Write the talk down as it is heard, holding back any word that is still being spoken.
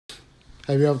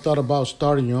Have you ever thought about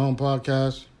starting your own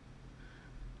podcast?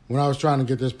 When I was trying to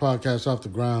get this podcast off the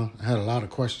ground, I had a lot of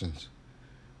questions.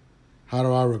 How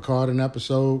do I record an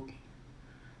episode?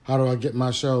 How do I get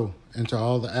my show into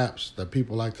all the apps that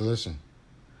people like to listen?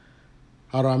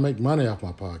 How do I make money off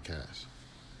my podcast?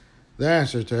 The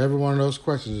answer to every one of those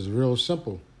questions is real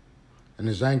simple, and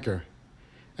it's Anchor.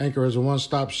 Anchor is a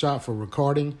one-stop shop for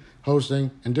recording,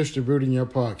 hosting, and distributing your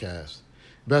podcast.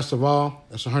 Best of all,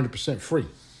 it's 100% free,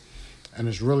 and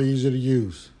it's really easy to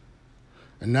use.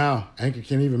 And now, Anchor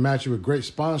can even match you with great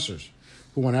sponsors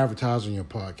who want to advertise on your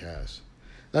podcast.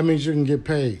 That means you can get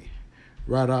paid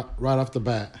right off the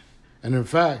bat. And in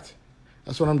fact,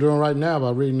 that's what I'm doing right now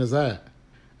by reading this ad.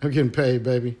 I'm getting paid,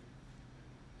 baby.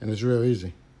 And it's real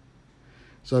easy.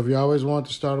 So if you always want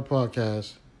to start a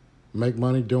podcast, make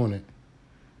money doing it,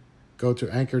 go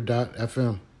to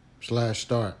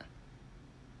anchor.fm/start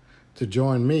to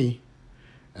join me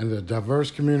and the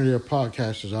diverse community of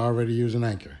podcasters already using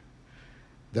Anchor.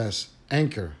 That's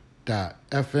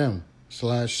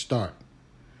anchor.fm/start.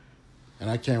 And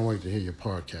I can't wait to hear your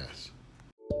podcast.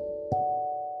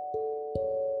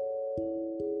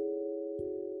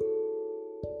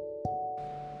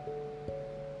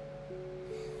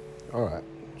 All right,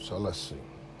 so let's see.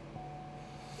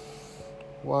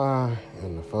 Why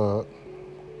in the fuck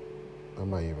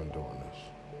am I even doing this?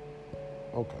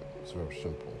 Okay, it's very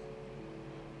simple.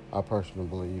 I personally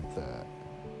believe that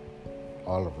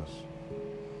all of us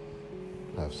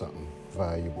have something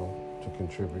valuable to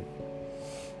contribute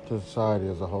to society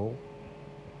as a whole.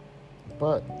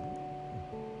 But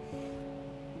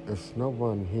if no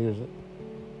one hears it,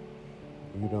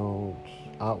 you don't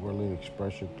outwardly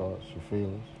express your thoughts, your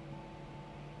feelings,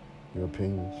 your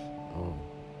opinions on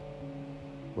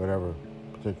whatever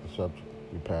particular subject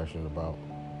you're passionate about,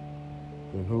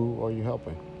 then who are you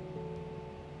helping?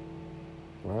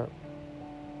 Right?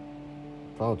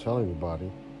 If I don't tell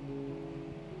anybody,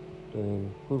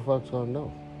 then who the fuck's gonna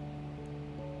know?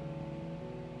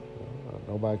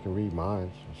 Nobody can read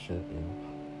minds and shit, you know.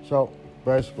 So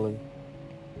basically,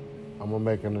 I'm gonna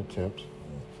make an attempt.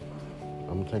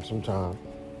 I'm gonna take some time,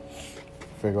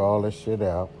 figure all this shit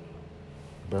out.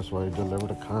 Best way to deliver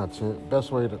the content,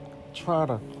 best way to try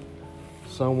to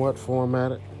somewhat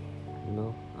format it. You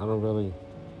know, I don't really,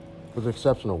 with the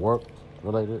exception of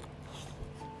work-related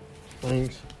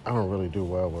things, I don't really do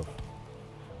well with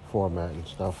formatting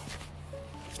stuff.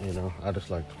 You know, I just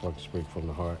like to fucking speak from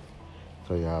the heart,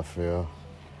 tell you how I feel.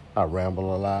 I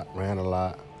ramble a lot, rant a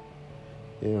lot,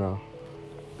 you know.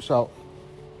 So,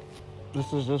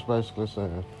 this is just basically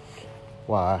saying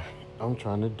why I'm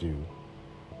trying to do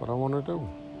what I want to do.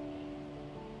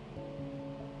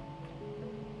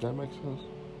 That makes sense?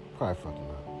 Probably fucking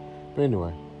not. But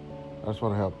anyway, I just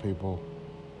want to help people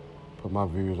put my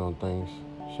views on things,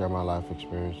 share my life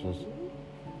experiences.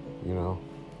 You know,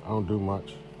 I don't do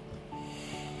much,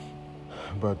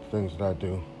 but the things that I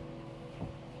do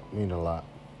mean a lot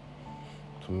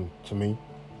to me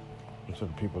and to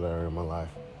the people that are in my life.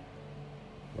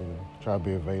 You know, try to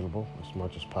be available as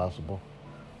much as possible,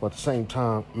 but at the same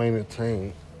time,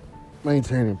 maintaining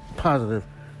positive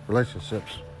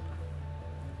relationships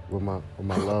with my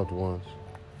loved ones,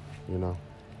 you know.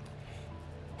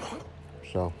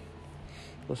 So,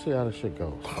 let's see how this shit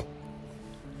goes.